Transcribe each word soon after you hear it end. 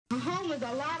home is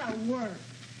a lot of work.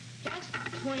 Just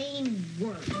plain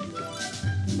work.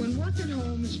 When work at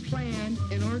home is planned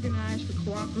and organized for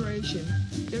cooperation,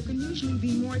 there can usually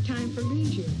be more time for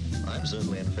leisure. I'm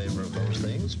certainly in favor of those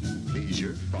things.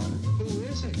 Leisure, fun. Who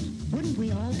isn't? Wouldn't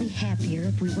we all be happier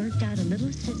if we worked out a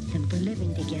little system for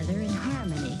living together in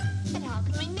harmony? But how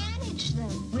can we manage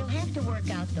them? We'll have to work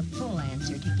out the full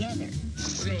answer together.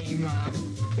 Say,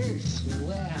 Mom, you're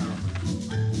swell.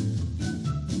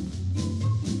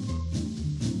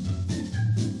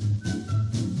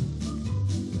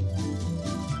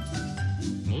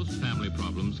 Most family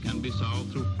problems can be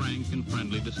solved through frank and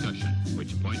friendly discussion,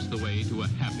 which points the way to a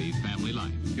happy family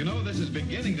life. You know, this is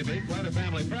beginning to be quite a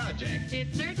family project.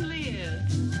 It certainly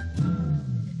is.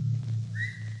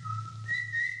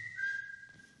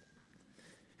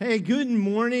 Hey, good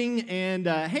morning, and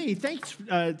hey,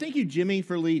 thank you, Jimmy,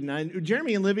 for leading.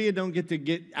 Jeremy and Olivia don't get to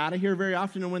get out of here very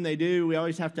often, and when they do, we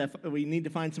always we need to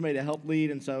find somebody to help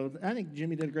lead, and so I think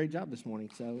Jimmy did a great job this morning,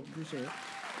 so appreciate it.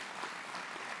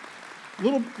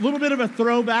 Little bit of a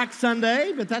throwback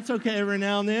Sunday, but that's okay every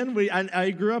now and then.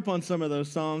 I grew up on some of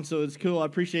those songs, so it's cool. I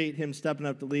appreciate him stepping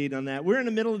up to lead on that. We're in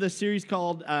the middle of this series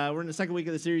called, we're in the second week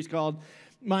of the series called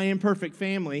My Imperfect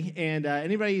Family, and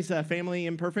anybody's family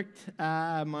imperfect?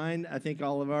 Mine, I think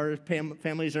all of our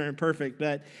families are imperfect,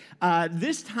 but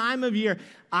this time of year,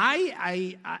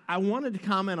 I wanted to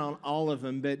comment on all of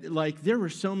them, but like there were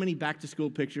so many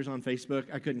back-to-school pictures on Facebook,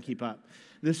 I couldn't keep up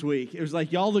this week. It was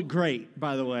like, y'all look great,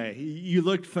 by the way. You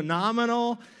looked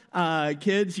phenomenal.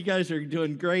 Kids, you guys are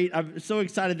doing great. I'm so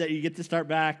excited that you get to start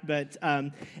back, but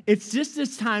it's just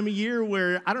this time of year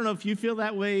where, I don't know if you feel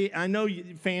that way. I know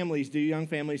families do, young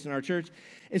families in our church.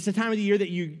 It's the time of the year that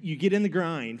you get in the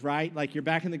grind, right? Like you're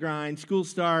back in the grind. School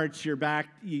starts, you're back,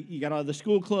 you got all the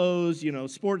school clothes,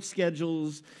 sports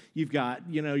schedules. You've got,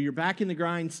 you're back in the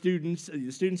grind.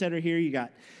 The students that are here, you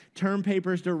got term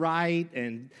papers to write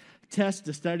and tests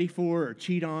to study for or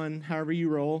cheat on, however you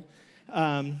roll.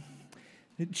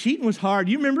 Cheating was hard.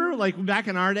 You remember, like, back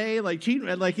in our day, like, cheating,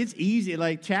 like, it's easy.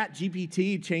 Like, Chat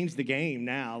GPT changed the game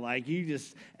now. Like,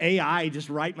 AI just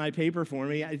write my paper for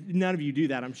me. None of you do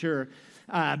that, I'm sure.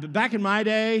 But back in my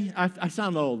day, I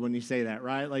sound old when you say that,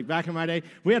 right? Like, back in my day,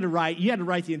 you had to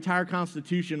write the entire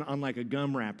Constitution on, like, a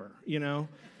gum wrapper,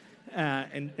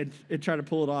 and try to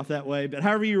pull it off that way. But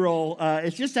however you roll,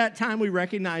 it's just that time we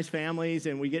recognize families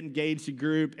and we get engaged in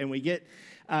group and we get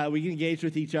engaged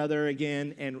with each other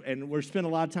again, and we're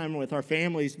spending a lot of time with our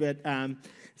families, but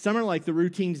summer, like, the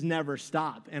routines never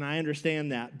stop, and I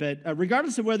understand that. But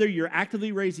regardless of whether you're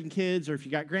actively raising kids or if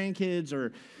you got grandkids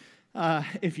or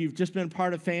if you've just been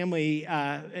part of family,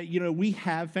 we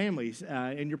have families,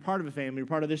 and you're part of a family. You're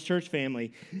part of this church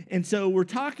family. And so we're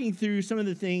talking through some of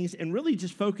the things and really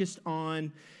just focused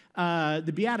on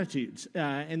the Beatitudes.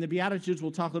 And the Beatitudes,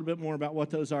 we'll talk a little bit more about what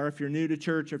those are if you're new to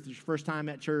church or if it's your first time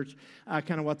at church,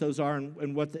 kind of what those are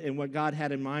and what God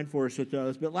had in mind for us with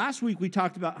those. But last week we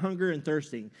talked about hunger and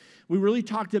thirsting. We really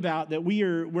talked about that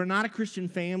we're not a Christian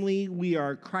family, we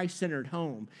are a Christ-centered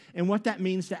home, and what that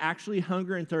means to actually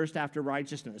hunger and thirst after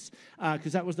righteousness,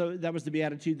 because that was the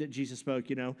beatitude that Jesus spoke.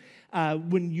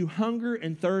 When you hunger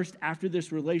and thirst after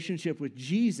this relationship with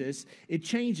Jesus, it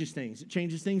changes things. It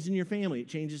changes things in your family. It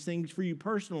changes things for you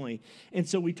personally, and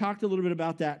so we talked a little bit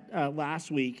about that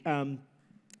last week. I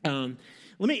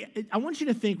want you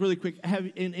to think really quick.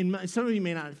 Some of you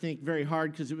may not think very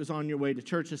hard because it was on your way to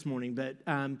church this morning, but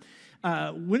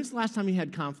when's the last time you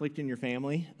had conflict in your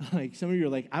family? Like, some of you are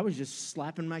like, I was just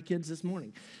slapping my kids this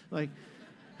morning. Like,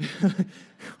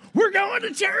 we're going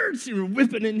to church. We're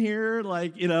whipping in here,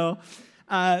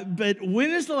 but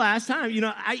when is the last time?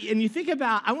 And you think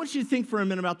about, I want you to think for a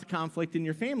minute about the conflict in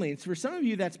your family. And for some of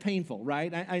you, that's painful,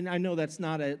 right? I know that's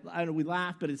not we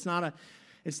laugh, but it's not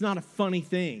a funny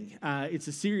thing. It's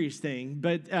a serious thing.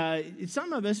 But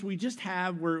some of us,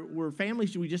 we're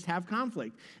families, we just have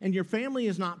conflict. And your family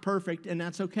is not perfect, and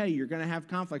that's okay. You're going to have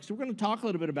conflict. So we're going to talk a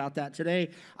little bit about that today.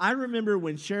 I remember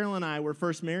when Cheryl and I were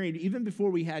first married, even before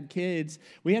we had kids,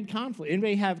 we had conflict.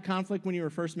 Anybody have conflict when you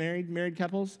were first married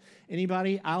couples?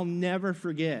 Anybody? I'll never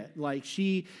forget.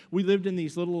 We lived in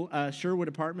these little Sherwood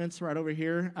apartments right over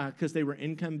here because they were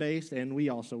income-based, and we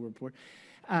also were poor.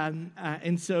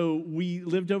 And so we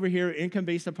lived over here,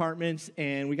 income-based apartments,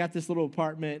 and we got this little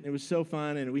apartment. It was so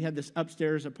fun, and we had this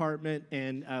upstairs apartment,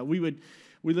 and we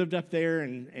lived up there,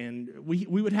 and we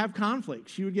would have conflict.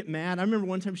 She would get mad. I remember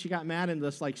one time she got mad and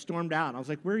just stormed out. I was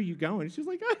like, "Where are you going?" She was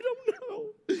like, "I don't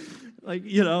know." Like,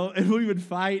 and we would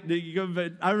fight.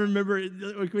 But I remember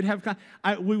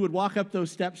we would walk up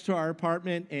those steps to our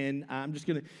apartment, and I'm just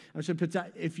gonna put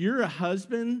that. If you're a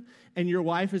husband and your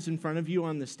wife is in front of you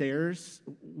on the stairs,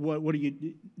 what do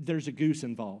you? There's a goose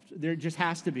involved. There just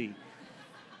has to be.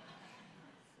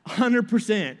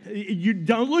 100%. You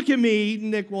don't look at me,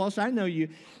 Nick Walsh. I know you.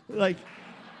 Like,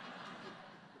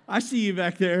 I see you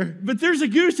back there. But there's a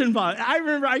goose involved. I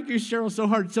remember I goosed Cheryl so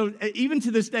hard. So even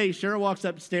to this day, Cheryl walks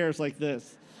upstairs like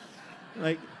this.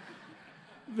 But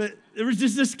there was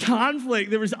just this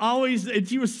conflict. There was always, and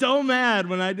she was so mad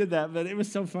when I did that. But it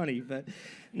was so funny. But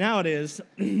now it is.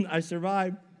 I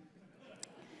survived.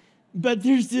 But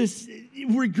there's this,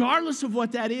 regardless of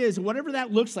what that is, whatever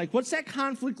that looks like, what's that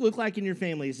conflict look like in your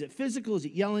family? Is it physical? Is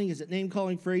it yelling? Is it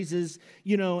name-calling phrases?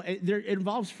 It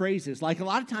involves phrases. Like a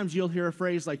lot of times you'll hear a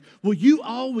phrase like, well, you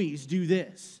always do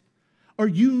this, or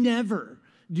you never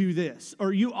do this,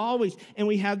 or you always, and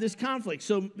we have this conflict.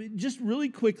 So just really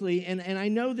quickly, and I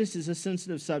know this is a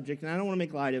sensitive subject, and I don't want to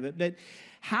make light of it, but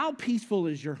how peaceful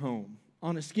is your home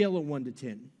on a scale of 1 to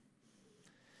 10?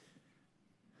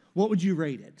 What would you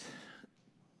rate it?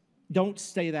 Don't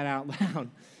say that out loud.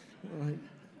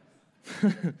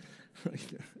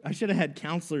 I should have had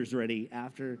counselors ready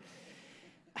after.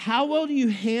 How well do you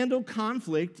handle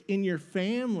conflict in your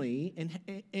family?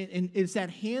 And is that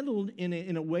handled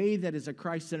in a way that is a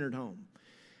Christ-centered home?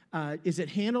 Is it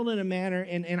handled in a manner,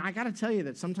 and I got to tell you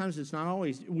that sometimes it's not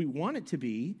always, we want it to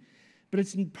be, but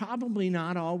it's probably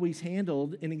not always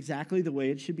handled in exactly the way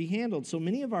it should be handled. So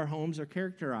many of our homes are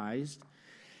characterized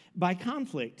by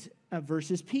conflict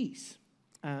versus peace.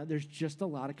 There's just a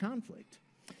lot of conflict.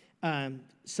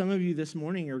 Some of you this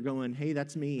morning are going, hey,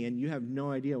 that's me, and you have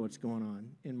no idea what's going on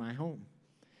in my home.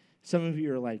 Some of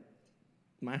you are like,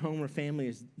 my home or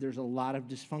family there's a lot of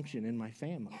dysfunction in my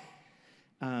family.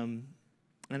 And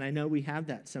I know we have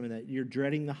some of that. You're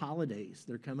dreading the holidays.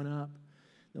 They're coming up.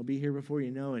 They'll be here before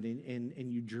you know it,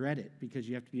 and you dread it because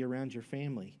you have to be around your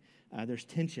family. There's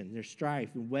tension. There's strife.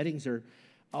 And weddings are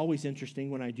always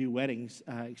interesting when I do weddings,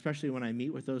 especially when I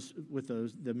meet with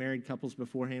the married couples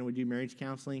beforehand. We do marriage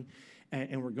counseling,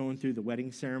 and we're going through the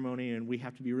wedding ceremony, and we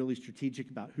have to be really strategic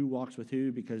about who walks with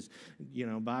who because,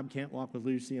 Bob can't walk with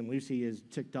Lucy, and Lucy is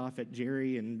ticked off at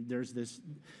Jerry, and there's this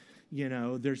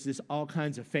all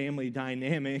kinds of family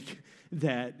dynamic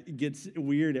that gets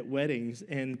weird at weddings.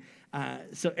 And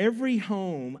so every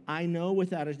home, I know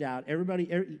without a doubt, everybody,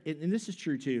 and this is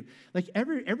true too, like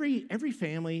every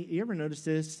family, you ever notice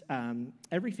this?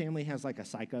 Every family has like a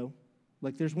psycho.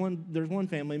 Like there's one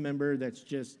family member that's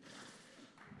just,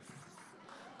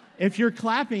 if you're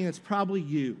clapping, it's probably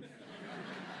you.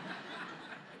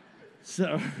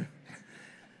 So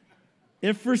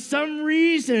if for some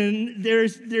reason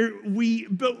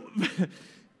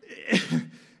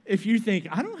if you think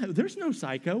there's no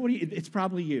psycho, it's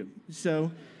probably you.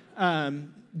 So,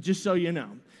 just so you know.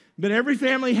 But every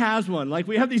family has one. Like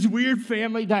we have these weird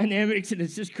family dynamics, and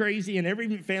it's just crazy. And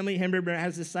every family member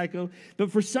has this psycho.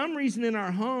 But for some reason in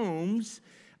our homes,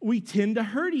 we tend to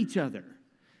hurt each other.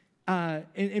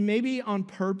 And maybe on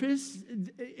purpose,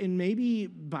 and maybe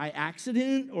by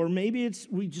accident, or maybe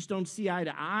we just don't see eye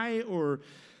to eye, or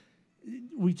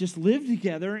we just live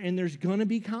together, and there's going to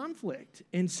be conflict.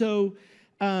 And so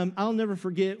I'll never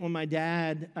forget when my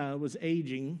dad was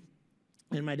aging,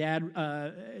 and my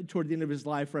dad, toward the end of his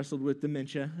life, wrestled with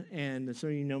dementia. And so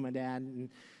you know my dad, and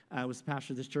I was the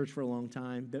pastor of this church for a long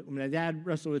time. But when my dad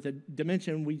wrestled with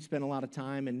dementia, we spent a lot of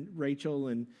time, and Rachel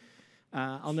and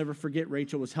I'll never forget,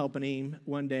 Rachel was helping him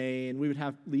one day, and we would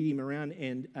lead him around,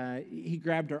 and he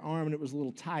grabbed her arm, and it was a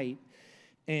little tight,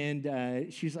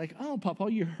 and she's like, oh,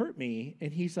 Papa, you hurt me,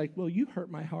 and he's like, well, you hurt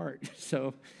my heart.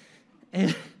 So,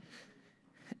 and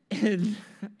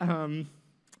I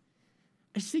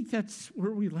think that's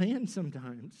where we land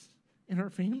sometimes in our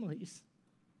families.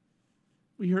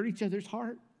 We hurt each other's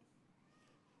heart,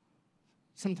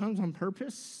 sometimes on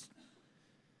purpose,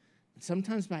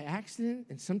 sometimes by accident,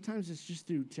 and sometimes it's just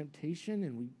through temptation,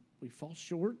 and we fall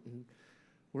short, and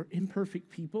we're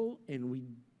imperfect people, and we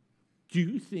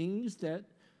do things that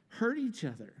hurt each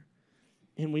other.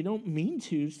 And we don't mean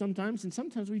to sometimes, and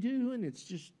sometimes we do, and it's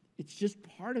just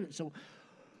part of it. So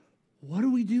what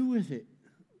do we do with it?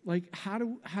 Like, how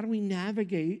do we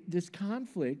navigate this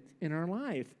conflict in our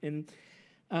life? And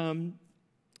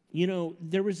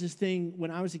there was this thing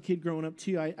when I was a kid growing up,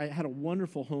 too. I had a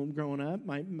wonderful home growing up.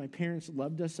 My parents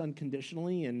loved us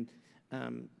unconditionally and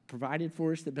provided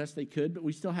for us the best they could, but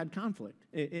we still had conflict.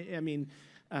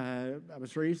 I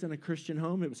was raised in a Christian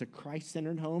home. It was a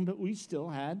Christ-centered home, but we still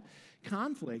had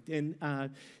conflict. And I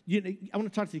want to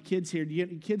talk to the kids here. Do you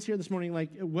have kids here this morning?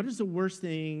 Like, what is the worst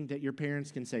thing that your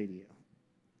parents can say to you?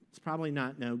 It's probably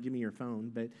not, no, give me your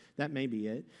phone, but that may be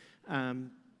it.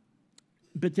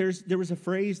 But there was a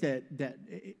phrase that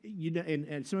you know,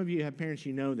 and some of you have parents,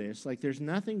 you know this. Like, there's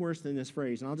nothing worse than this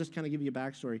phrase, and I'll just kind of give you a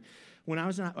backstory. When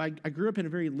I grew up in a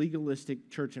very legalistic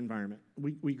church environment.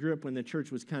 We grew up when the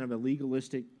church was kind of a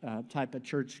legalistic type of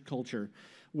church culture,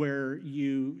 where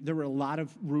there were a lot of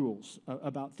rules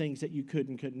about things that you could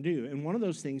and couldn't do. And one of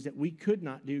those things that we could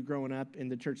not do growing up in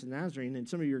the Church of the Nazarene, and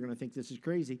some of you are going to think this is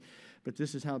crazy, but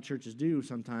this is how churches do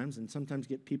sometimes, and sometimes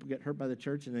people get hurt by the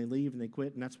church and they leave and they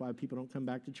quit, and that's why people don't come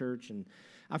back to church, and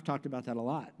I've talked about that a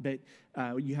lot. But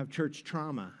you have church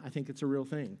trauma. I think it's a real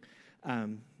thing.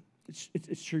 It's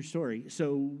a true story.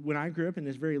 So when I grew up in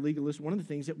this very legalist, one of the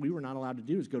things that we were not allowed to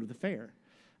do is go to the fair.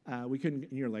 We couldn't,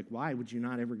 and you're like, why would you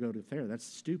not ever go to the fair? That's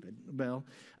stupid. Well,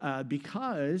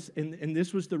 because, and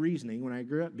this was the reasoning when I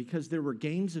grew up, because there were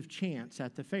games of chance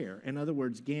at the fair. In other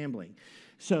words, gambling.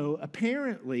 So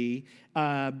apparently,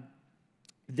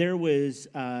 there was,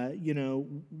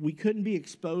 we couldn't be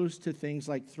exposed to things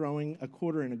like throwing a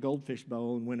quarter in a goldfish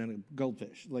bowl and winning a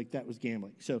goldfish. Like, that was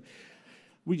gambling. So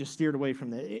we just steered away from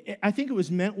that. I think it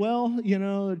was meant well,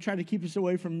 try to keep us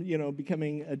away from,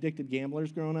 becoming addicted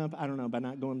gamblers growing up. I don't know, by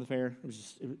not going to the fair.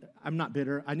 I'm not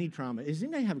bitter. I need trauma. Does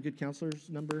anybody have a good counselor's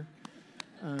number?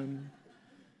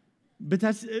 But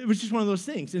it was just one of those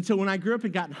things. And so when I grew up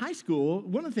and got in high school,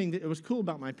 one of the things that was cool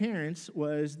about my parents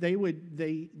was they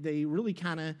really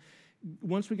kind of,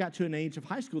 once we got to an age of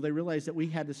high school, they realized that we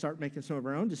had to start making some of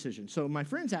our own decisions. So my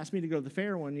friends asked me to go to the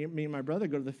fair one year, me and my brother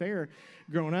go to the fair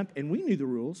growing up, and we knew the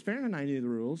rules. Farron and I knew the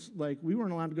rules. Like, we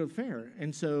weren't allowed to go to the fair.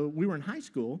 And so we were in high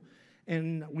school,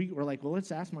 and we were like, well,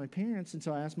 let's ask my parents. And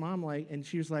so I asked Mom, and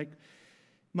she was like,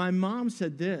 my mom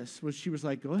said this, she was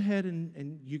like, go ahead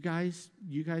and you guys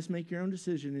make your own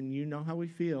decision, and you know how we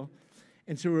feel.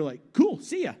 And so we were like, cool,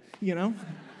 see ya,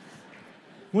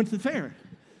 Went to the fair.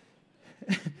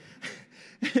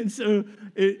 And so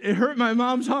it hurt my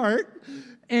mom's heart.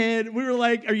 And we were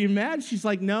like, are you mad? She's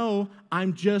like, no,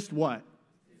 I'm just what?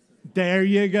 There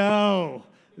you go.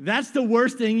 That's the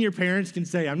worst thing your parents can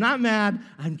say. I'm not mad.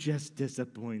 I'm just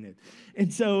disappointed.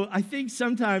 And so I think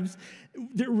sometimes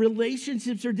the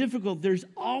relationships are difficult. There's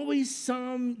always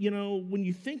some, when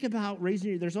you think about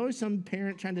raising there's always some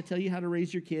parent trying to tell you how to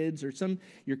raise your kids, or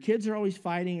your kids are always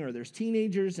fighting, or there's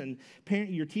teenagers, and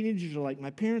your teenagers are like,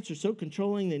 my parents are so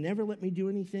controlling, they never let me do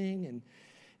anything. And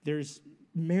there's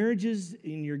marriages,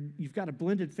 and you've got a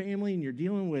blended family, and you're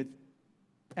dealing with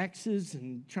exes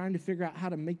and trying to figure out how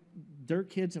to make their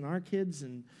kids and our kids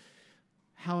and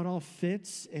how it all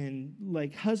fits, and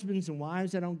like husbands and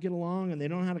wives that don't get along and they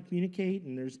don't know how to communicate,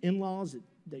 and there's in-laws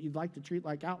that you'd like to treat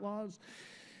like outlaws,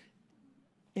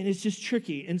 and it's just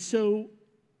tricky. And so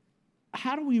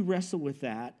how do we wrestle with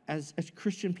that as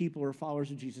Christian people or followers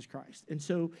of Jesus Christ? And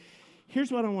so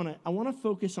here's what I want to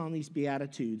focus on these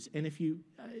Beatitudes. And if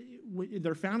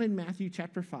they're found in Matthew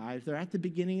chapter 5. They're at the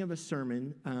beginning of a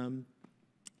sermon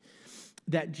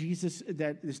that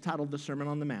is titled the Sermon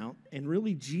on the Mount. And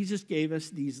really, Jesus gave us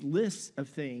these lists of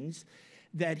things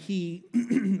that he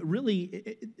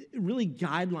really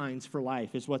guidelines for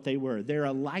life is what they were. They're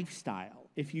a lifestyle.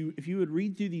 If you would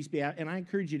read through these, and I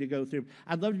encourage you to go through them.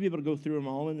 I'd love to be able to go through them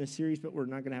all in this series, but we're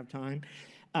not going to have time.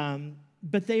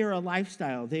 But they are a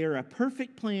lifestyle. They are a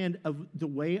perfect plan of the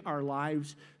way our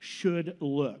lives should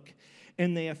look.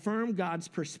 And they affirm God's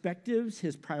perspectives,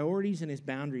 his priorities, and his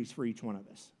boundaries for each one of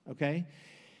us, okay?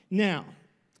 Now,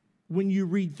 when you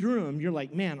read through them, you're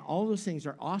like, man, all those things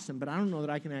are awesome, but I don't know that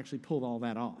I can actually pull all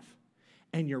that off.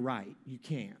 And you're right, you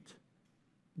can't.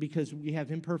 Because we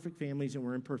have imperfect families and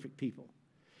we're imperfect people.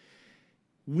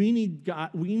 We need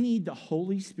God, we need the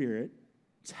Holy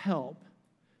Spirit's help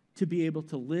to be able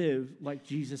to live like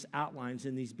Jesus outlines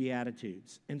in these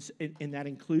Beatitudes. And that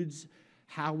includes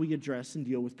how we address and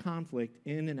deal with conflict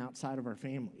in and outside of our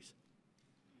families.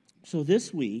 So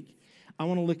this week, I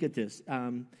want to look at this.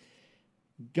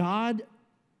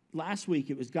 Last week,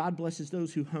 it was God blesses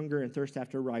those who hunger and thirst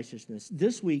after righteousness.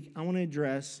 This week, I want to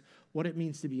address what it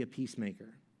means to be a peacemaker.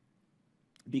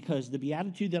 Because the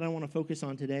beatitude that I want to focus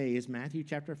on today is Matthew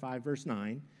chapter 5, verse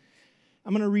 9.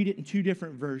 I'm going to read it in two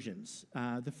different versions.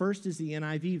 The first is the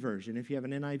NIV version. If you have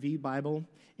an NIV Bible,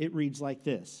 it reads like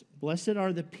this. Blessed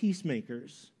are the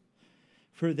peacemakers,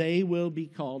 for they will be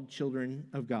called children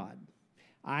of God.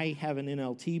 I have an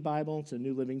NLT Bible. It's a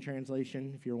New Living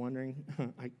Translation, if you're wondering,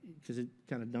 because it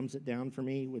kind of dumbs it down for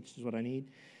me, which is what I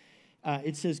need.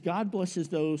 It says, God blesses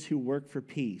those who work for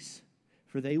peace,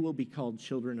 for they will be called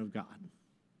children of God.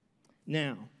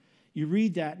 Now, you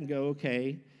read that and go,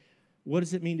 okay, what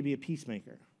does it mean to be a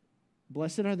peacemaker?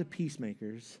 Blessed are the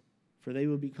peacemakers, for they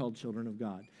will be called children of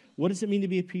God. What does it mean to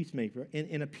be a peacemaker?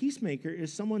 And a peacemaker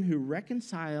is someone who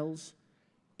reconciles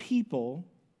people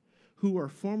who are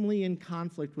formerly in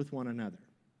conflict with one another.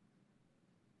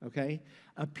 Okay?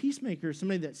 A peacemaker is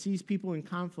somebody that sees people in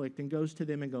conflict and goes to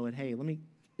them and goes, hey,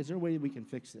 is there a way we can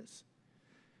fix this?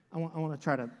 I want to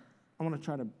try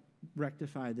to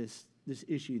rectify this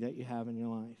issue that you have in your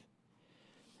life.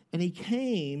 And he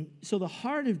came, so the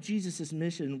heart of Jesus'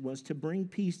 mission was to bring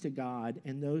peace to God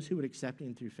and those who would accept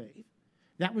him through faith.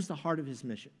 That was the heart of his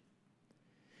mission.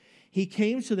 He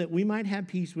came so that we might have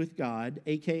peace with God,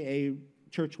 a.k.a.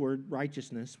 church word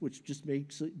righteousness, which just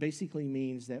basically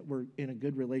means that we're in a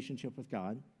good relationship with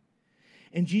God.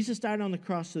 And Jesus died on the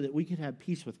cross so that we could have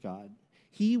peace with God.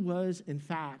 He was, in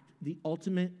fact, the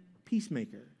ultimate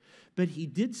peacemaker. But he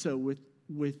did so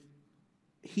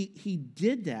he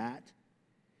did that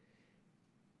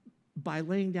by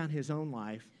laying down his own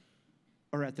life,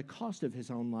 or at the cost of his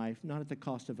own life, not at the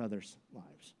cost of others'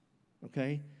 lives.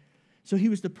 Okay? So he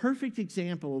was the perfect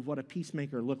example of what a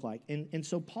peacemaker looked like. And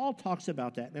so Paul talks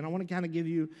about that. And I want to kind of give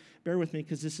you, bear with me,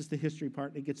 because this is the history part,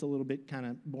 and it gets a little bit kind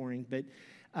of boring,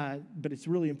 but it's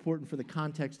really important for the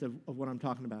context of what I'm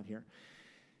talking about here.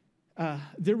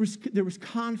 There was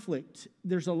conflict.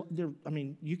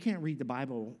 You can't read the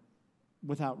Bible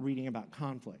without reading about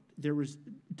conflict. There was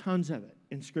tons of it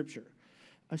in Scripture.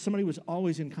 Somebody was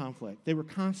always in conflict. They were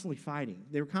constantly fighting.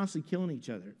 They were constantly killing each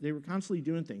other. They were constantly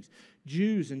doing things.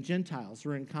 Jews and Gentiles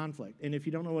were in conflict. And if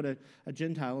you don't know what a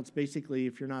Gentile, it's basically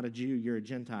if you're not a Jew, you're a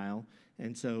Gentile.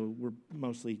 And so we're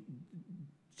mostly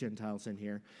Gentiles in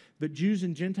here. But Jews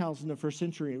and Gentiles in the first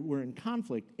century were in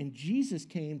conflict, and Jesus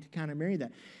came to kind of marry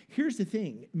that. Here's the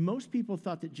thing. Most people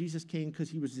thought that Jesus came because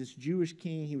he was this Jewish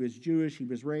king. He was Jewish. He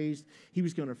was raised. He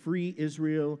was going to free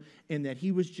Israel, and that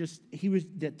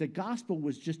that the gospel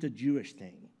was just a Jewish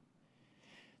thing.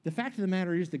 The fact of the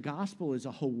matter is the gospel is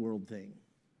a whole world thing,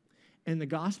 and the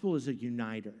gospel is a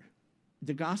uniter.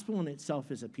 The gospel in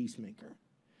itself is a peacemaker.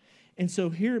 And so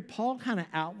here, Paul kind of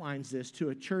outlines this to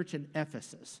a church in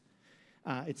Ephesus.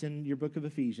 It's in your book of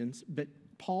Ephesians. But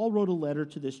Paul wrote a letter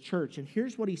to this church, and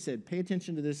here's what he said. Pay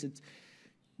attention to this.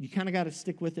 You kind of got to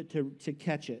stick with it to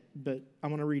catch it, but I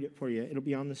want to read it for you. It'll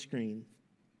be on the screen.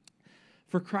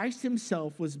 For Christ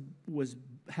himself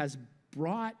has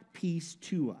brought peace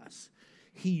to us.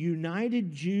 He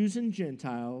united Jews and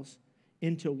Gentiles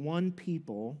into one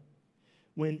people,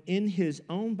 when in his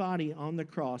own body on the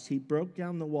cross, he broke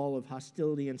down the wall of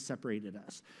hostility and separated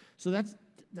us. So that's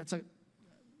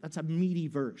a meaty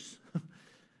verse,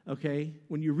 okay?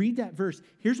 When you read that verse,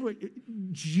 here's what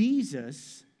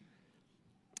Jesus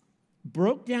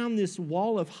broke down this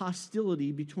wall of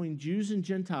hostility between Jews and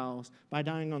Gentiles by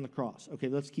dying on the cross. Okay,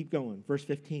 let's keep going. Verse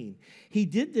 15. He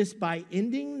did this by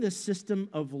ending the system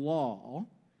of law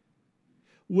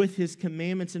with his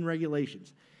commandments and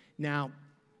regulations. Now,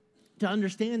 to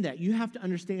understand that, you have to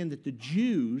understand that the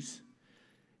Jews,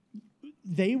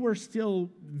 they were still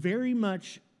very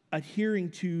much adhering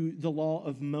to the law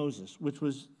of Moses, which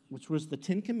was the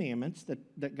 10 Commandments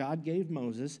that God gave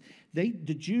Moses. The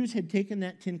Jews had taken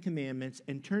that 10 Commandments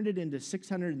and turned it into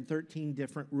 613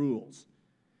 different rules.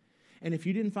 And if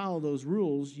you didn't follow those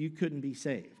rules, you couldn't be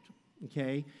saved,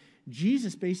 okay?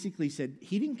 Jesus basically said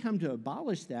he didn't come to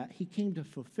abolish that. He came to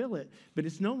fulfill it. But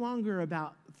it's no longer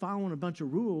about following a bunch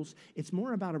of rules. It's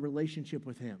more about a relationship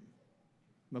with him.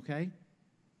 Okay?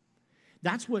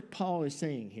 That's what Paul is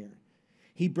saying here.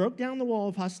 He broke down the wall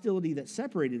of hostility that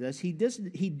separated us. He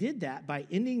did that by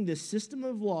ending this system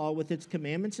of law with its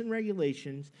commandments and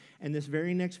regulations. And this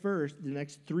very next verse, the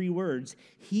next 3 words,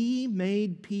 he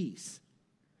made peace.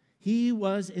 He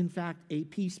was, in fact, a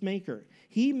peacemaker.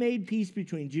 He made peace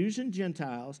between Jews and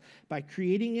Gentiles by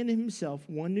creating in himself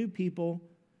one new people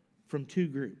from 2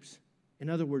 groups. In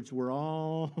other words, we're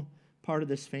all part of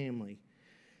this family.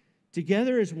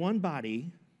 Together as one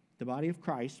body, the body of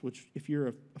Christ, which if you're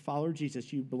a follower of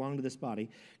Jesus, you belong to this body.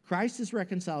 Christ has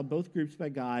reconciled both groups by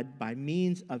God by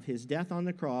means of his death on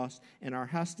the cross, and our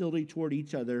hostility toward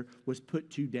each other was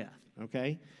put to death,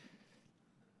 okay?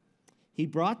 He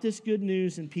brought this good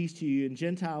news and peace to you and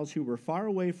Gentiles who were far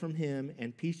away from him,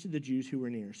 and peace to the Jews who were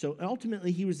near. So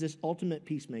ultimately, he was this ultimate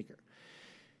peacemaker.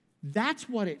 That's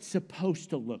what it's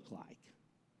supposed to look like.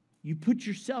 You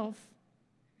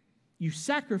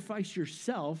sacrifice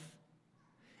yourself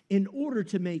in order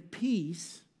to make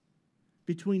peace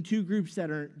between 2 groups that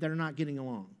are not getting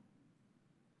along.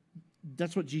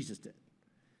 That's what Jesus did.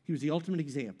 He was the ultimate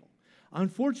example.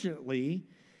 Unfortunately,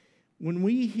 When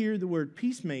we hear the word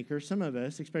peacemaker, some of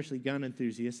us, especially gun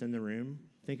enthusiasts in the room,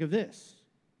 think of this.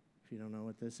 If you don't know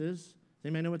what this is, does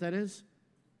anybody know what that is?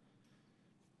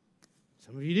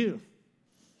 Some of you do,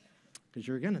 because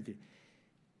you're a gun enthusiast.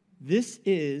 This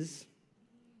is,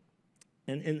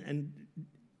 and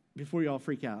before you all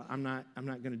freak out, I'm not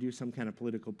going to do some kind of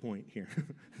political point here.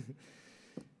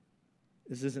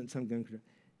 This isn't some gun.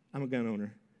 I'm a gun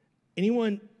owner.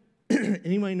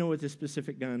 Anybody know what this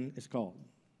specific gun is called?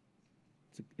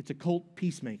 It's a Colt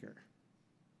Peacemaker.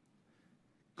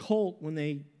 Colt, when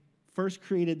they first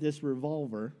created this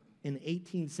revolver in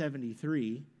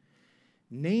 1873,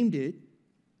 named it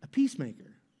a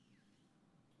Peacemaker.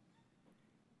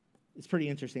 It's pretty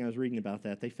interesting. I was reading about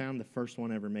that. They found the first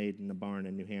one ever made in a barn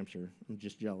in New Hampshire. I'm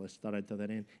just jealous. Thought I'd throw that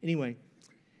in. Anyway,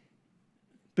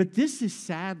 but this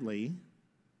is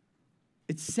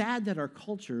it's sad that our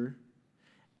culture,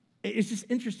 it's just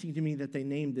interesting to me that they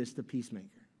named this the Peacemaker.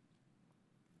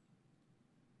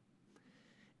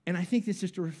 And I think it's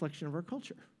just a reflection of our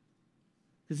culture.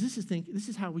 Because this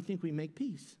is how we think we make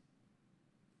peace.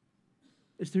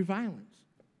 It's through violence.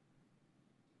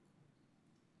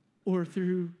 Or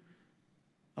through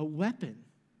a weapon.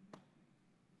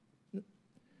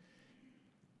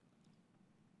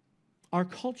 Our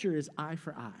culture is eye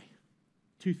for eye,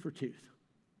 tooth for tooth.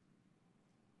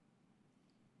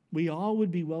 We all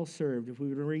would be well served if we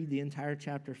were to read the entire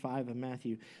chapter 5 of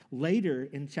Matthew. Later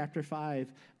in chapter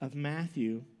 5 of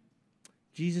Matthew,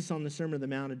 Jesus on the Sermon on the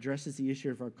Mount addresses the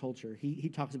issue of our culture. He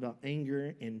talks about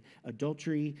anger and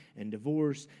adultery and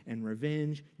divorce and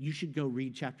revenge. You should go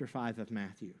read chapter 5 of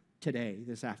Matthew today,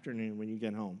 this afternoon when you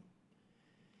get home.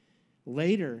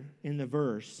 Later in the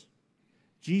verse,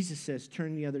 Jesus says,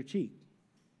 turn the other cheek.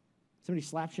 Somebody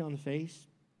slaps you on the face,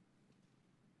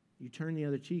 you turn the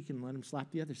other cheek and let him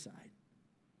slap the other side.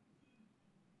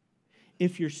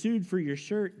 If you're sued for your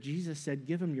shirt, Jesus said,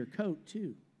 give him your coat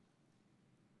too.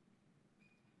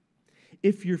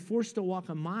 If you're forced to walk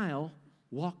a mile,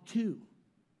 walk 2.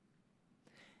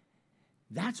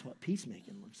 That's what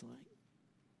peacemaking looks like.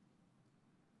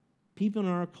 People in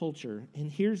our culture,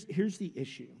 and here's the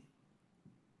issue.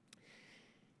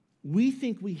 We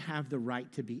think we have the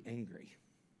right to be angry.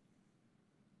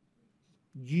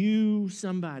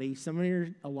 Somebody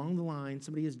along the line,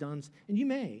 somebody has done, and you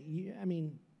may.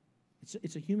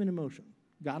 It's a human emotion.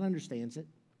 God understands it.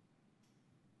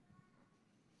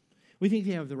 We think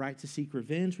they have the right to seek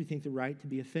revenge. We think the right to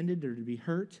be offended or to be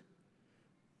hurt.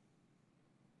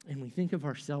 And we think of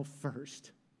ourselves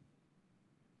first.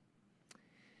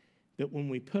 But when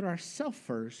we put ourselves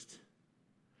first,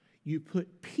 you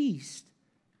put peace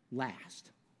last.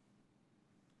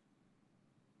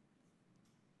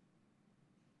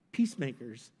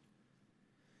 Peacemakers.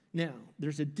 Now,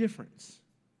 there's a difference.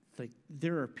 Like,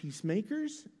 there are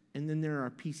peacemakers, and then there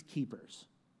are peacekeepers.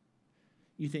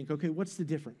 You think, okay, what's the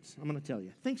difference? I'm going to tell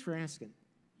you. Thanks for asking.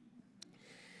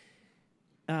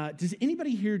 Does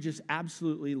anybody here just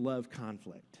absolutely love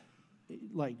conflict?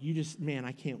 Like, you just, man,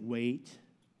 I can't wait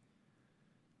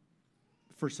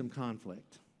for some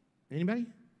conflict. Anybody?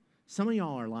 Some of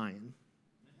y'all are lying.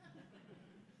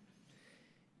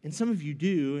 And some of you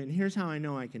do, and here's how I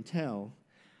know I can tell.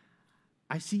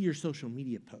 I see your social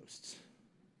media posts.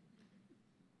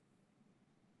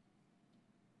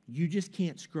 You just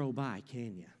can't scroll by,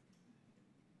 can you?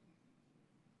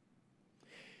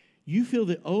 You feel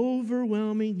the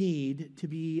overwhelming need to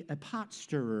be a pot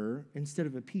stirrer instead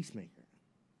of a peacemaker.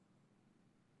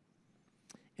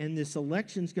 And this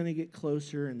election's going to get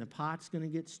closer, and the pot's going to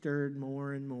get stirred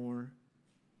more and more.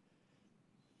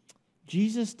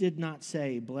 Jesus did not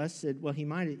say, blessed are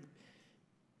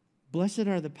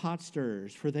the pot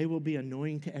stirrers, for they will be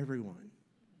annoying to everyone.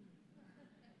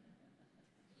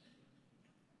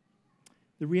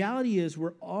 The reality is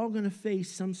we're all going to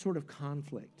face some sort of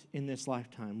conflict in this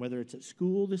lifetime, whether it's at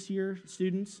school this year,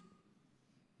 students,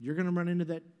 you're going to run into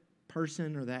that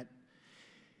person or that.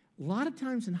 A lot of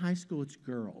times in high school, it's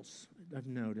girls, I've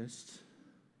noticed,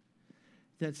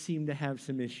 that seem to have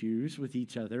some issues with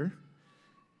each other.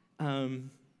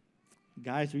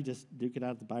 Guys, we just duke it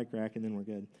out at the bike rack and then we're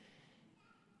good.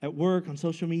 At work, on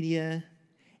social media,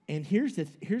 and here's the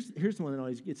one that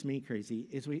always gets me crazy,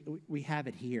 is we have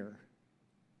it here.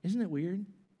 Isn't it weird?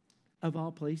 Of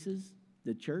all places,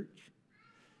 the church.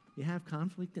 You have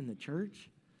conflict in the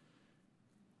church.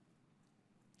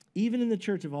 Even in the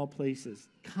church of all places,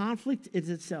 conflict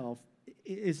itself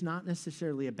is not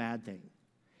necessarily a bad thing.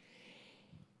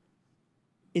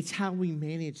 It's how we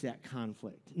manage that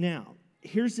conflict. Now,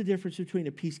 here's the difference between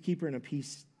a peacekeeper and a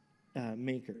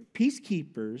peacemaker.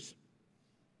 Peacekeepers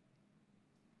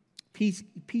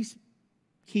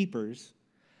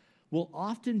will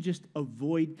often just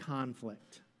avoid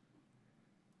conflict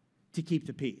to keep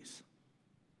the peace.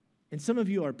 And some of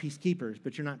you are peacekeepers,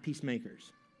 but you're not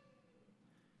peacemakers.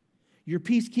 You're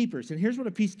peacekeepers, and here's what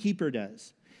a peacekeeper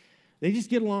does. They just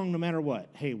get along no matter what.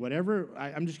 Hey, whatever,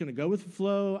 I'm just going to go with the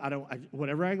flow.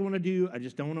 Whatever I want to do, I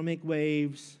just don't want to make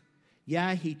waves.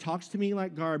 Yeah, he talks to me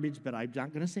like garbage, but I'm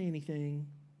not going to say anything.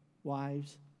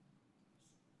 Wives.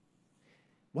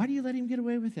 Why do you let him get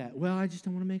away with that? Well, I just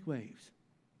don't want to make waves.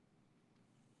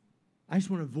 I just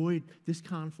want to avoid this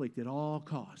conflict at all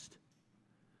cost.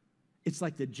 It's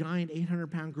like the giant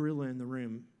 800-pound gorilla in the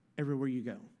room everywhere you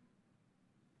go.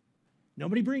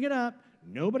 Nobody bring it up.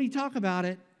 Nobody talk about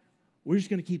it. We're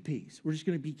just going to keep peace. We're just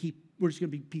going to be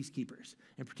peacekeepers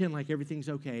and pretend like everything's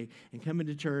okay and come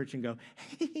into church and go,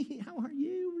 hey, how are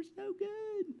you? We're so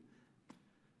good.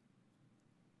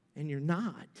 And you're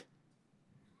not.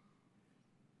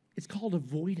 It's called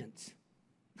avoidance.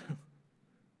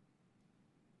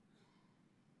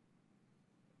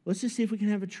 Let's just see if we can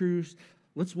have a truce.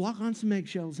 Let's walk on some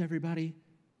eggshells, everybody,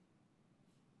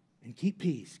 and keep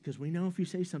peace, because we know if you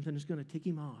say something, it's going to tick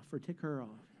him off or tick her off.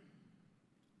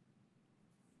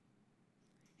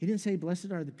 He didn't say,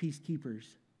 blessed are the peacekeepers.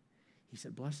 He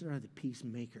said, blessed are the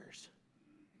peacemakers.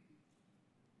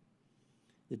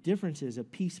 The difference is a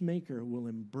peacemaker will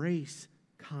embrace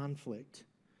conflict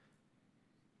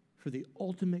for the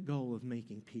ultimate goal of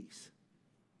making peace.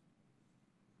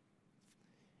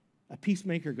 A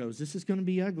peacemaker goes, this is going to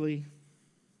be ugly,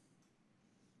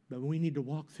 but we need to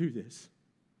walk through this.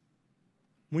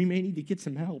 We may need to get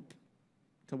some help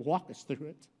to walk us through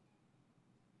it.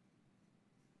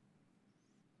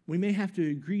 We may have to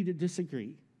agree to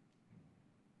disagree.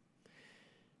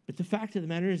 But the fact of the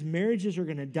matter is, marriages are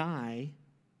going to die.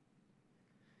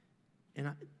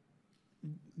 And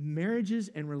marriages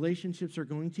and relationships are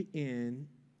going to end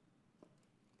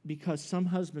because some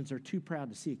husbands are too proud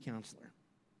to see a counselor.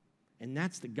 And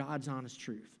that's the God's honest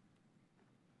truth.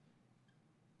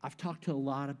 I've talked to a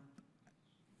lot of...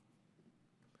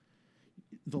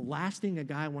 The last thing a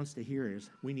guy wants to hear is,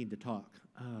 we need to talk.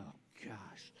 Oh,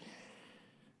 gosh.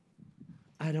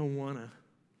 I don't want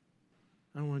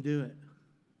to do it.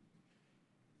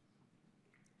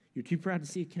 You're too proud to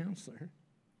see a counselor.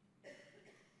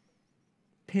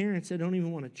 Parents that don't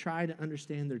even want to try to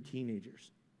understand their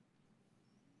teenagers.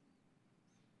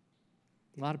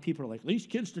 A lot of people are like, these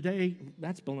kids today,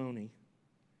 that's baloney.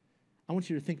 I want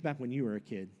you to think back when you were a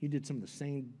kid. You did some of the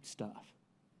same stuff.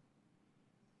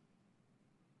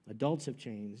 Adults have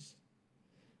changed.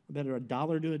 I bet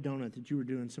 $1 to a donut that you were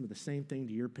doing some of the same thing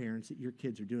to your parents that your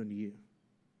kids are doing to you.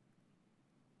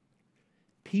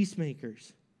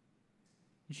 Peacemakers.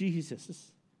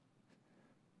 Jesus,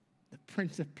 the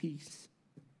Prince of Peace.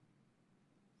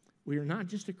 We are not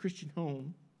just a Christian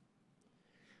home.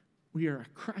 We are a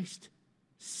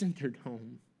Christ-centered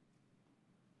home.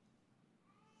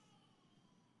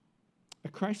 A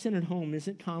Christ-centered home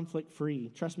isn't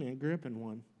conflict-free. Trust me, I grew up in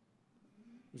one.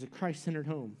 It was a Christ-centered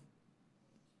home.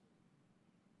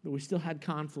 But we still had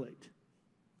conflict.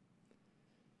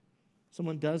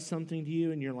 Someone does something to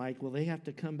you and you're like, well, they have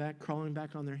to come back crawling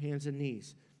back on their hands and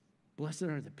knees. Blessed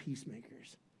are the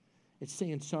peacemakers. It's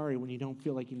saying sorry when you don't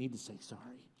feel like you need to say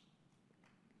sorry.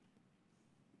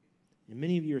 And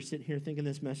many of you are sitting here thinking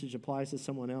this message applies to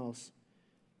someone else.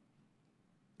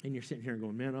 And you're sitting here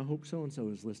going, man, I hope so-and-so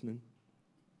is listening.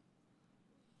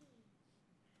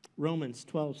 Romans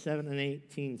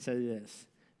 12:7-18 says this.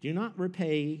 Do not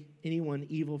repay anyone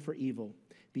evil for evil.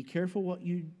 Be careful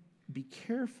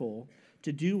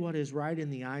to do what is right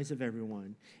in the eyes of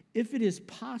everyone. If it is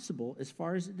possible, as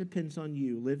far as it depends on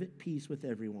you, live at peace with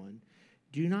everyone.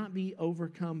 Do not be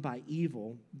overcome by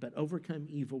evil, but overcome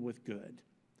evil with good.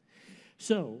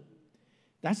 So,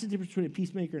 that's the difference between a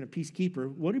peacemaker and a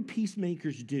peacekeeper. What do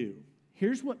peacemakers do?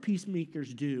 Here's what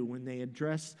peacemakers do when they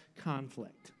address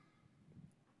conflict.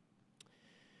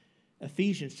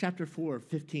 Ephesians chapter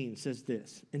 4:15 says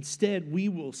this. Instead, we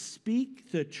will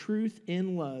speak the truth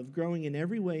in love, growing in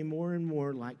every way more and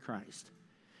more like Christ.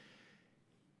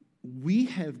 We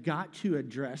have got to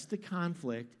address the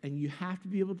conflict, and you have to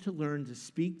be able to learn to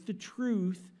speak the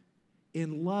truth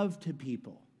in love to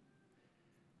people.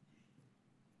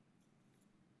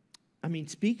 I mean,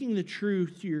 speaking the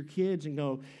truth to your kids and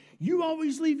go, you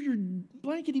always leave your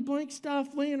blankety-blank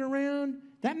stuff laying around.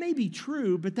 That may be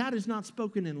true, but that is not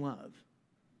spoken in love.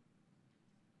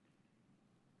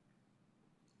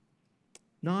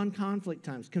 Non-conflict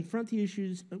times. Confront the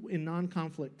issues in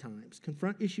non-conflict times.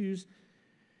 Confront issues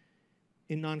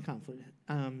in non-conflict.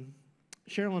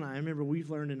 Cheryl and I remember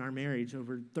we've learned in our marriage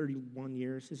over 31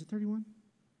 years. Is it 31?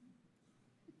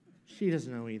 She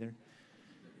doesn't know either.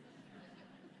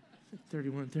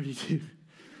 31, 32.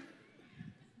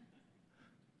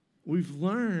 We've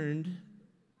learned,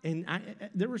 and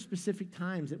there were specific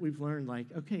times that we've learned, like,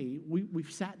 okay,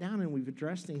 we've sat down and we've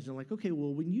addressed things, and like, okay,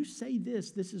 well, when you say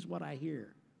this, this is what I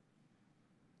hear.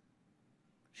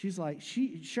 She's like,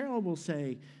 Cheryl will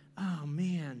say, oh,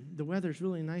 man, the weather's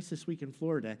really nice this week in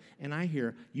Florida, and I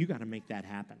hear, you got to make that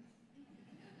happen.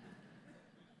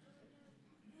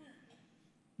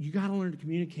 You got to learn to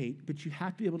communicate, but you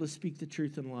have to be able to speak the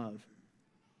truth in love.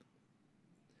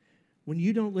 When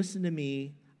you don't listen to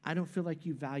me, I don't feel like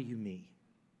you value me.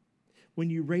 When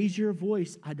you raise your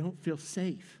voice, I don't feel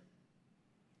safe.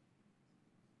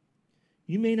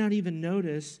 You may not even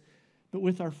notice, but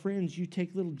with our friends, you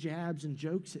take little jabs and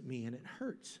jokes at me, and it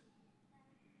hurts.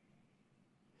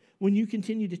 When you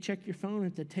continue to check your phone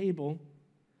at the table,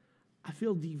 I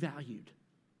feel devalued.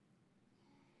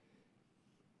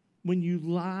 When you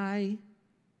lie,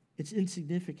 it's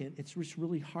insignificant. It's just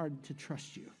really hard to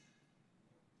trust you.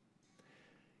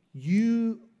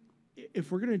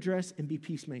 If we're going to address and be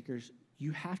peacemakers,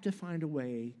 you have to find a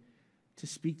way to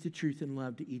speak the truth in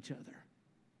love to each other.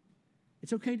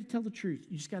 It's okay to tell the truth.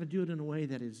 You just got to do it in a way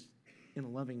that is in a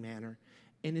loving manner.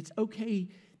 And it's okay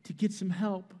to get some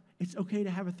help. It's okay to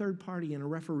have a third party and a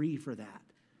referee for that.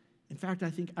 In fact,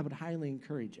 I think I would highly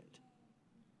encourage it.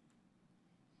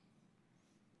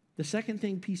 The second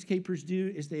thing peacekeepers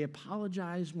do is they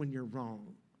apologize when you're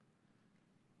wrong.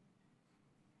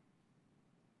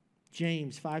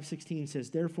 James 5:16 says,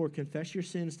 therefore confess your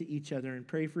sins to each other and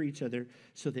pray for each other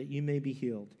so that you may be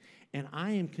healed. And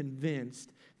I am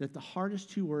convinced that the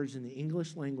hardest two words in the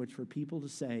English language for people to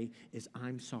say is,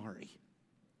 I'm sorry.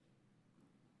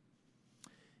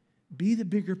 Be the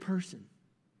bigger person.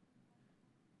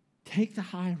 Take the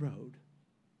high road.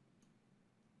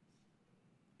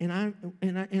 And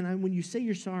when you say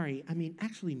you're sorry, I mean,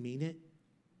 actually mean it.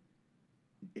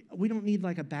 We don't need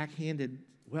like a backhanded,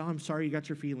 well, I'm sorry you got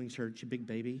your feelings hurt, you big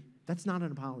baby. That's not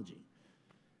an apology.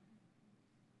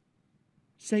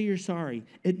 Say you're sorry.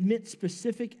 Admit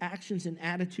specific actions and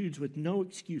attitudes with no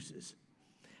excuses.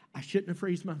 I shouldn't have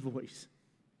raised my voice.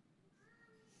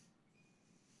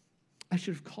 I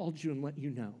should have called you and let you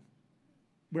know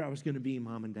where I was going to be,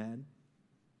 Mom and Dad.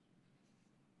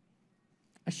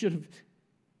 I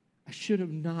should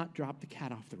have not dropped the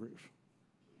cat off the roof.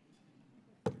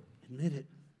 Admit it.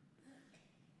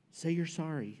 Say you're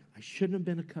sorry. I shouldn't have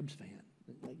been a Cubs fan.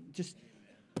 Like, just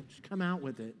come out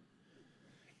with it.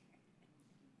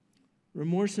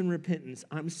 Remorse and repentance.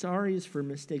 I'm sorry is for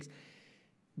mistakes.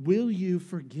 Will you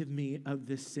forgive me of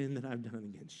this sin that I've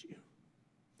done against you?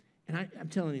 And I'm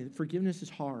telling you, forgiveness is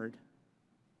hard.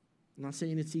 I'm not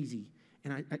saying it's easy.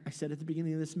 And I said at the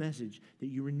beginning of this message that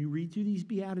when you read through these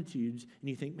Beatitudes and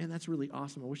you think, man, that's really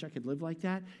awesome. I wish I could live like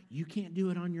that. You can't do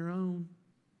it on your own.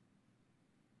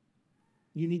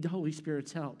 You need the Holy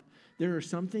Spirit's help. There are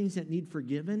some things that need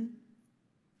forgiven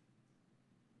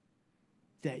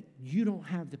that you don't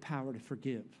have the power to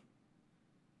forgive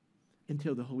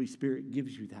until the Holy Spirit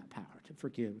gives you that power to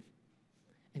forgive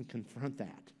and confront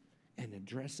that and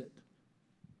address it.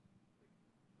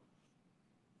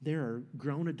 There are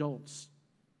grown adults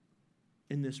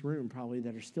in this room probably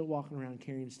that are still walking around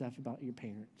carrying stuff about your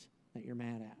parents that you're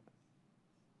mad at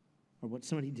or what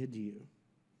somebody did to you.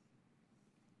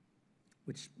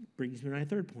 Which brings me to my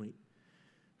third point.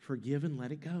 Forgive and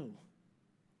let it go.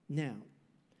 Now,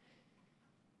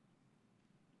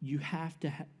 you have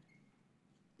to,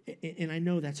 and I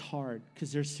know that's hard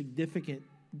because there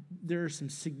are some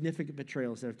significant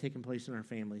betrayals that have taken place in our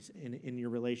families, in your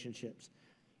relationships.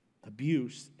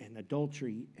 Abuse and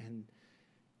adultery, and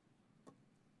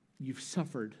you've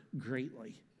suffered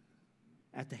greatly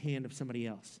at the hand of somebody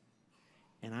else.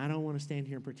 And I don't want to stand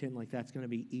here and pretend like that's going to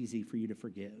be easy for you to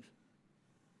forgive.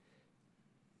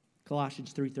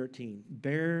 Colossians 3:13,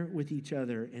 bear with each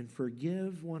other and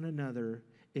forgive one another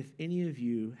if any of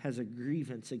you has a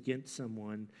grievance against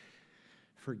someone.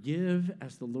 Forgive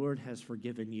as the Lord has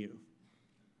forgiven you.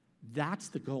 That's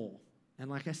the goal.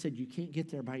 And like I said, you can't get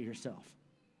there by yourself.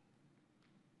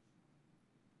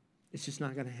 It's just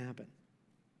not going to happen.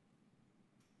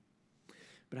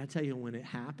 But I tell you, when it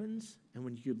happens, and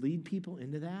when you lead people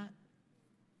into that,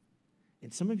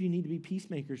 and some of you need to be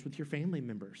peacemakers with your family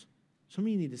members. Some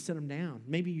of you need to sit them down.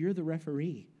 Maybe you're the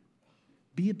referee.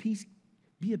 Be a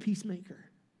peacemaker.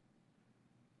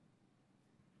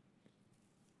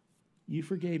 You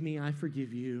forgave me, I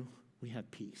forgive you. We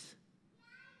have peace.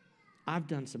 I've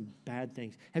done some bad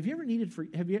things. Has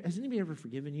anybody ever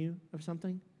forgiven you of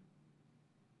something?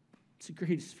 It's the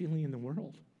greatest feeling in the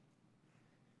world.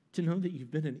 To know that you've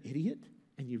been an idiot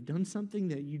and you've done something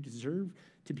that you deserve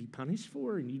to be punished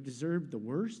for and you deserve the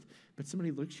worst, but somebody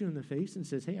looks you in the face and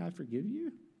says, hey, I forgive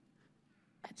you,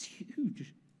 that's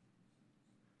huge.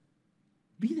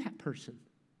 Be that person.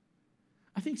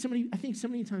 I think so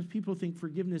many times people think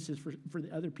forgiveness is for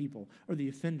the other people or the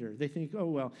offender. They think, oh,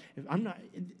 well, if I'm not,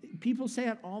 people say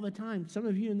it all the time. Some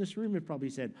of you in this room have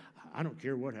probably said, I don't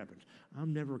care what happens.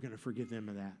 I'm never going to forgive them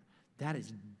of that. That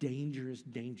is dangerous,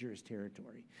 dangerous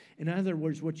territory. In other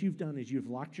words, what you've done is you've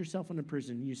locked yourself in a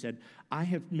prison. You said, I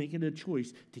have made a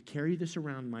choice to carry this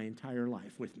around my entire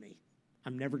life with me.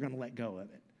 I'm never going to let go of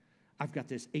it. I've got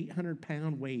this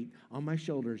 800-pound weight on my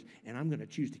shoulders, and I'm going to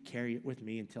choose to carry it with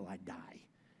me until I die.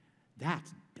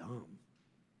 That's dumb.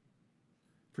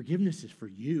 Forgiveness is for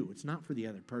you. It's not for the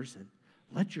other person.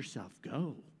 Let yourself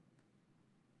go.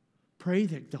 Pray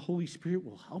that the Holy Spirit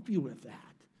will help you with that.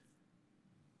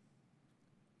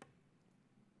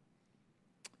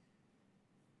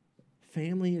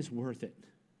 Family is worth it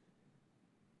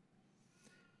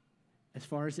as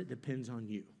far as it depends on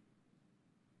you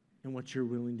and what you're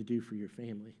willing to do for your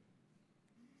family.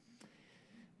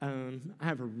 I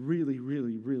have a really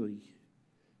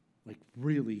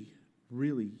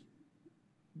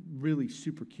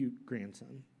super cute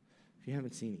grandson, if you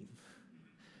haven't seen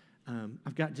him.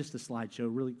 I've got just a slideshow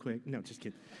really quick. No, just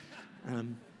kidding.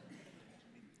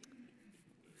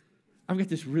 I've got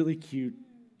this really cute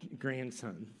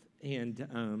grandson,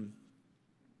 and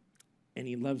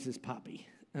he loves his poppy.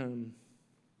 If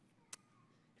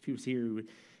he was here,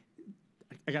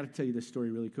 I got to tell you this story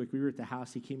really quick. We were at the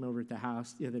house. He came over at the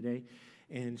house the other day,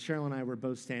 and Cheryl and I were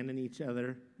both standing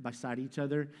beside each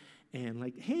other, and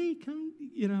like, hey, come,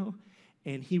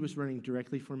 and he was running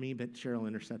directly for me, but Cheryl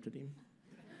intercepted him.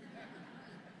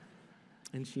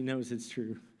 And she knows it's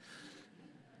true.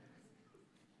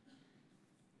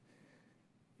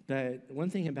 But one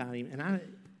thing about him,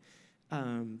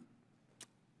 and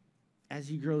as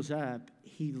he grows up,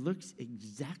 he looks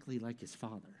exactly like his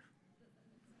father.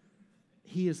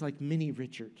 He is like mini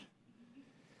Richard.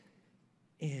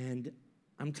 And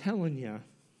I'm telling you,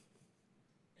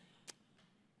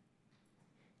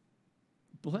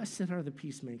 blessed are the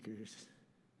peacemakers,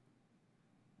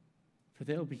 for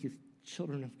they'll be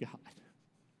children of God.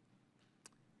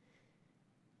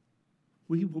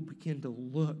 We will begin to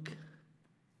look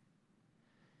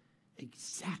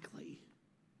exactly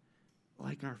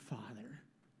like our Father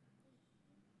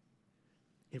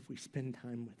if we spend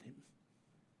time with him.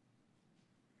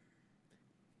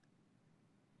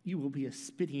 You will be a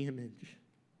spitting image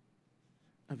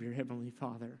of your Heavenly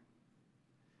Father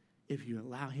if you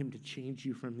allow him to change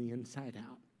you from the inside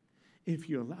out. If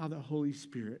you allow the Holy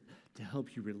Spirit to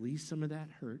help you release some of that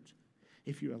hurt.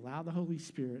 If you allow the Holy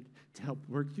Spirit to help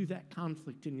work through that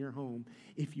conflict in your home.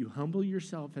 If you humble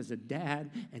yourself as a dad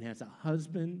and as a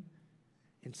husband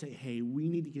and say, hey, we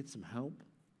need to get some help.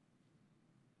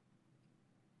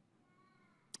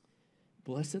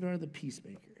 Blessed are the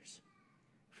peacemakers,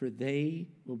 for they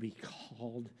will be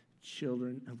called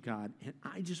children of God. And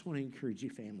I just want to encourage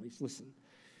you, families, listen.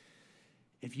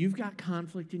 If you've got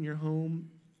conflict in your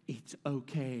home, it's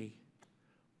okay.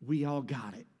 We all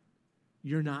got it.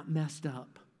 You're not messed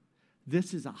up.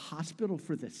 This is a hospital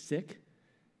for the sick.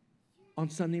 On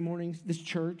Sunday mornings, this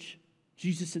church,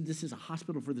 Jesus said this is a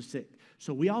hospital for the sick.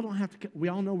 So we all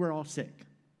know we're all sick.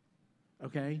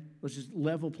 Okay? Let's just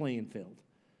level playing field.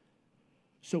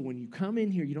 So when you come in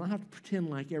here, you don't have to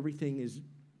pretend like everything is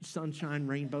sunshine,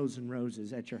 rainbows, and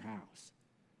roses at your house.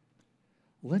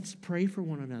 Let's pray for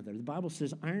one another. The Bible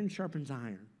says iron sharpens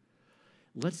iron.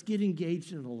 Let's get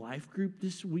engaged in a life group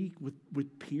this week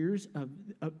with peers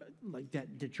like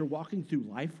that you're walking through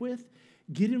life with.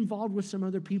 Get involved with some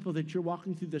other people that you're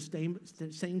walking through the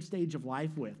same stage of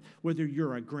life with. Whether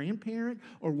you're a grandparent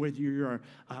or whether you're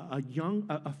a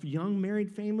young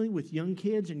married family with young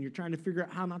kids and you're trying to figure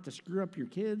out how not to screw up your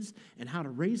kids and how to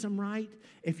raise them right.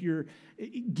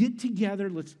 Get together.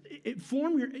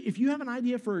 If you have an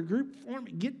idea for a group,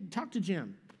 talk to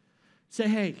Jim. Say,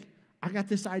 hey, I got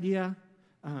this idea.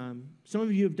 Some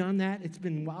of you have done that. It's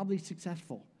been wildly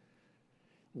successful.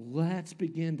 Let's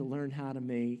begin to learn how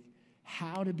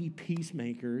to be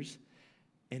peacemakers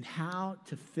and how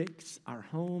to fix our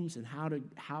homes and how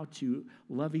to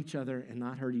love each other and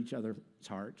not hurt each other's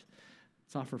heart.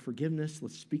 Let's offer forgiveness.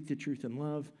 Let's speak the truth in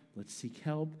love. Let's seek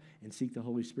help and seek the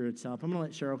Holy Spirit's help. I'm going to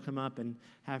let Cheryl come up and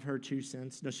have her 2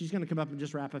 cents. No, she's going to come up and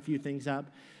just wrap a few things up.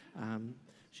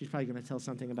 She's probably going to tell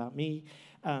something about me.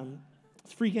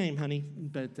 It's a free game, honey,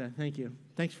 but thank you.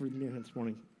 Thanks for being here this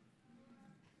morning.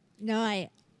 No,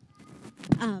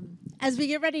 as we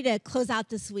get ready to close out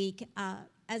this week,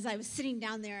 as I was sitting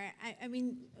down there, I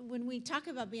mean, when we talk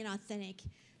about being authentic,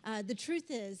 The truth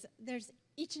is, there's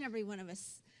each and every one of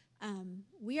us,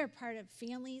 we are part of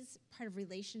families, part of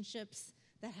relationships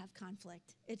that have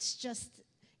conflict. It's just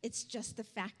the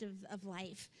fact of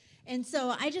life. And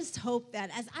so I just hope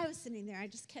that as I was sitting there, I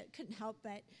just couldn't help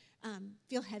but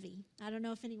feel heavy. I don't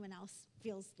know if anyone else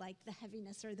feels like the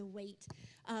heaviness or the weight.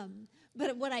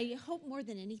 But what I hope more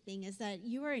than anything is that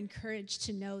you are encouraged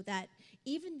to know that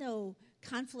even though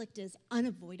conflict is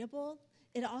unavoidable,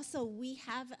 it also, we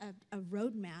have a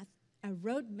roadmap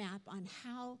on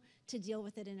how to deal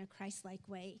with it in a Christ-like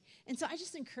way. And so I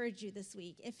just encourage you this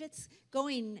week, if it's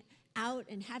going out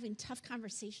and having tough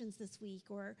conversations this week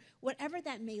or whatever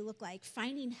that may look like,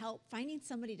 finding help, finding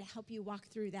somebody to help you walk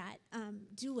through that,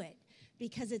 do it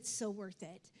because it's so worth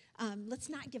it. Let's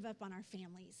not give up on our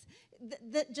families.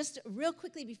 Just real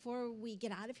quickly before we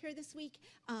get out of here this week,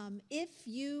 if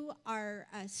you are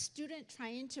a student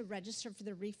trying to register for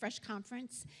the Refresh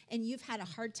Conference and you've had a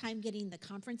hard time getting the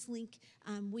conference link,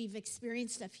 we've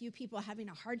experienced a few people having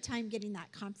a hard time getting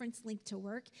that conference link to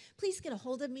work, please get a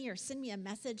hold of me or send me a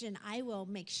message and I will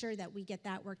make sure that we get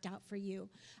that worked out for you.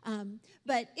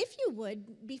 But if you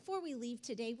would, before we leave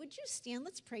today, would you stand?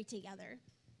 Let's pray together.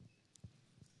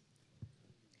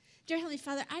 Dear Heavenly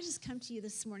Father, I just come to you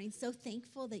this morning so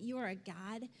thankful that you are a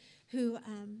God who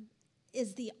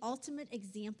is the ultimate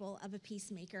example of a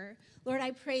peacemaker. Lord,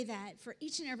 I pray that for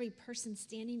each and every person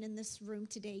standing in this room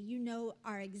today, you know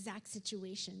our exact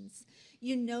situations.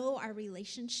 You know our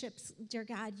relationships, dear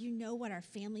God. You know what our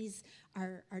families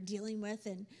are dealing with.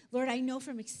 And Lord, I know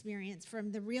from experience,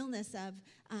 from the realness of,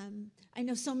 I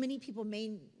know so many people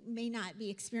may not be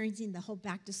experiencing the whole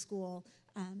back to school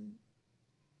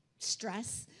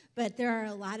stress, but there are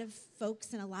a lot of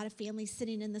folks and a lot of families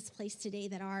sitting in this place today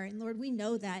that are. And Lord, we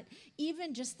know that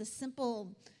even just the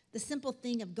simple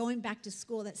thing of going back to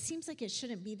school that seems like it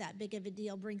shouldn't be that big of a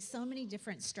deal brings so many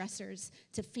different stressors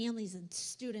to families and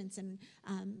students and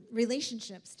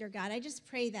relationships, dear God. I just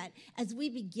pray that as we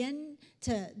begin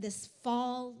to this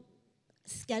fall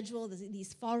schedule,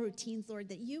 these fall routines, Lord,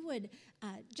 that you would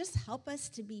just help us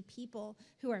to be people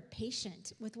who are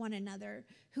patient with one another,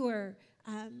 who are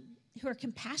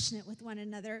compassionate with one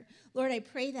another. Lord, I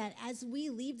pray that as we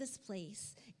leave this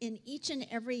place, in each and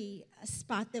every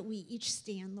spot that we each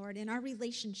stand, Lord, in our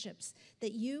relationships,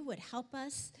 that you would help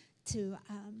us to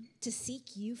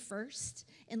seek you first,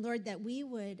 and Lord, that we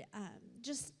would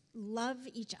just love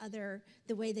each other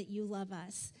the way that you love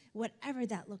us, whatever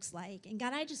that looks like. And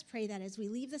God, I just pray that as we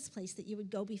leave this place, that you would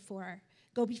go before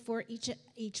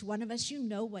each one of us. You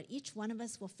know what each one of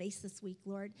us will face this week,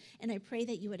 Lord. And I pray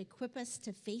that you would equip us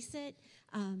to face it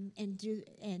and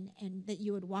that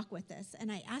you would walk with us.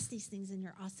 And I ask these things in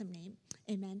your awesome name.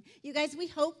 Amen. You guys, we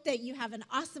hope that you have an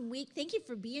awesome week. Thank you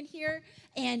for being here.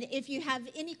 And if you have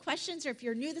any questions or if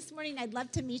you're new this morning, I'd love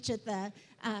to meet you at the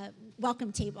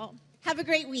welcome table. Have a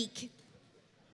great week.